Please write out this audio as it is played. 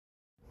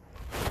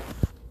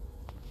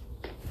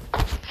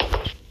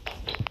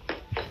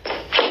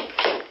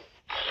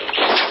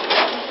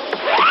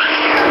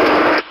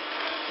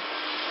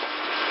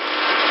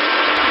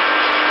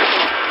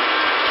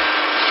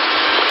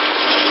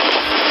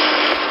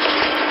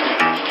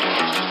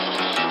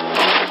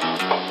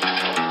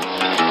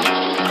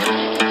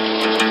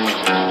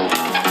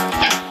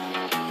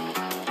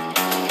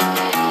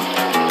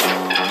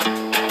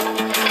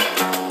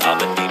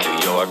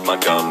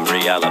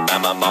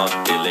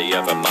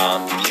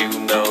Yukon,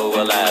 Juneau,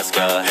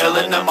 Alaska,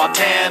 Helena,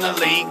 Montana,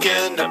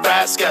 Lincoln,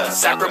 Nebraska,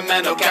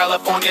 Sacramento,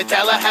 California,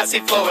 Tallahassee,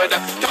 Florida.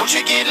 Don't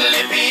you get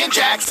lippy in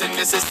Jackson,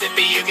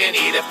 Mississippi? You can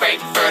eat a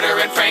Frankfurter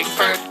in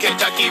Frankfurt,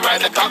 Kentucky.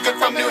 Ride the Concord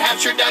from New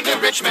Hampshire down to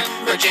Richmond,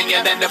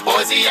 Virginia, then to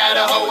Boise,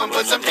 Idaho, and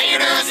put some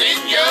taters in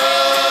you.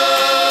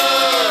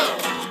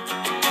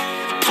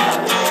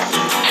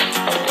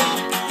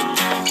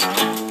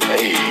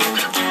 Hey,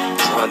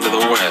 slide to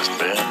the west,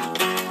 man.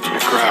 You're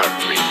crowded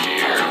for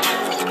here.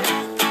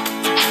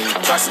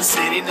 Carson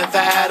City,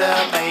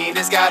 Nevada, Maine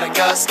has got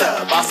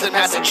Augusta, Boston,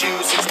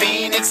 Massachusetts,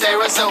 Phoenix,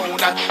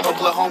 Arizona,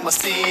 Oklahoma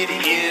City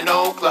in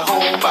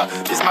Oklahoma,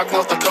 Bismarck,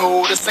 North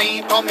Dakota,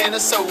 St. Paul,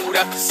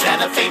 Minnesota,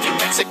 Santa Fe, New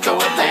Mexico,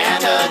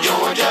 Atlanta,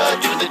 Georgia,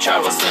 do the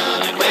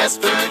Charleston, and West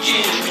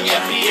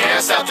Virginia, Pierre,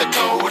 South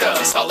Dakota,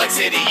 Salt Lake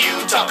City,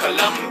 Utah,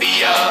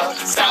 Columbia,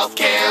 South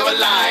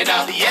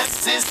Carolina, the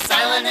S is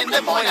silent in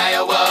Des Moines,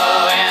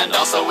 Iowa, and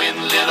also in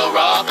Little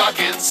Rock,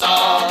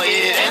 Arkansas.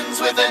 It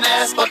ends with an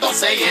S, but don't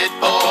say it,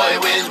 boy,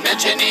 with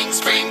mentioning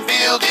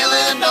Springfield,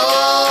 Illinois.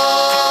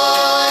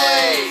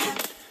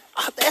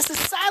 Oh, that's a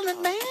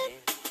silent man.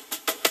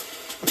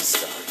 I'm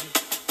sorry.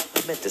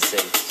 I meant to say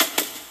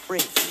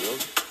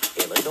Springfield,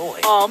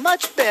 Illinois. Oh,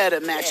 much better,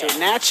 Macho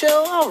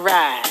Nacho. All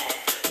right.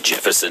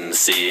 Jefferson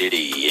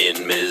City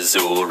in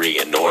Missouri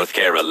and North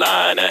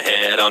Carolina,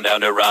 head on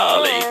down to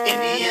Raleigh.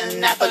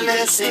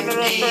 Indianapolis,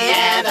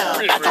 Indiana,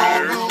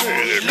 Baton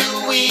Rouge,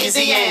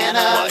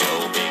 Louisiana,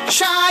 Wyoming,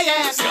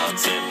 Cheyenne,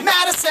 Wisconsin,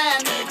 Madison,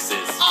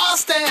 Texas,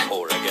 Austin,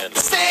 Oregon,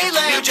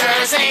 Salem, New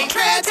Jersey,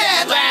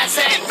 Trenton,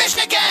 Lansing,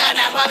 Michigan,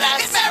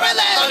 Annapolis,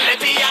 Maryland,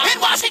 Olympia,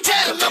 in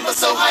Washington,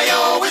 Columbus,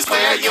 Ohio is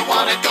where you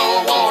wanna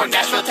go, or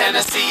Nashville,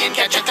 Tennessee, and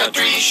catch a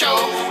country show.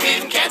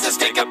 In Kansas,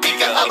 take a peek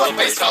of a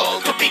place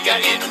called Topeka.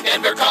 In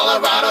Denver,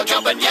 Colorado,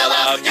 jump and yell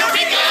out,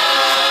 Eureka!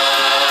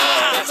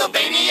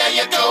 Pennsylvania,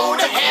 you go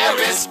to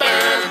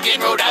Harrisburg.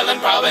 In Rhode Island,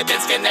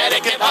 Providence,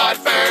 Connecticut,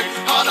 Hartford.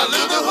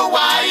 Honolulu,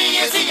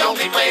 Hawaii is the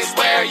only place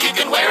where you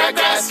can wear a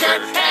grass skirt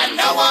and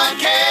no one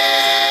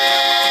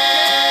cares.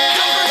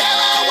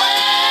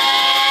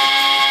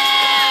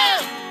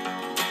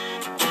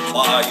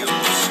 Bayou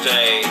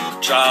State,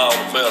 Child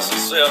of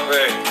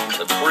Mississippi,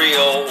 the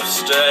Creole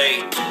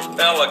State,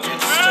 Pelican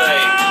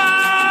State.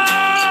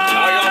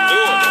 How y'all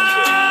doing up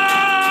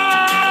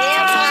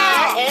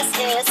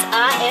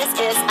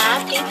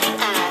M-I-S-S-I-S-S-I-P-P-I.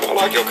 there? I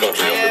like your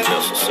country up in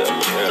Mississippi.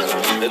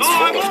 Yeah, it's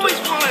fun I've always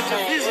up there. wanted to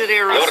visit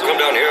You ought to come Arizona.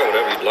 down here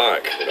whenever you'd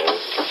like, you know.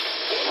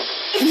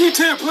 Can you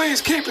two please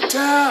keep it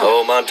down?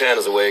 Oh,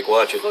 Montana's awake.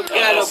 Watch it.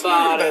 Forget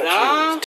about it, huh?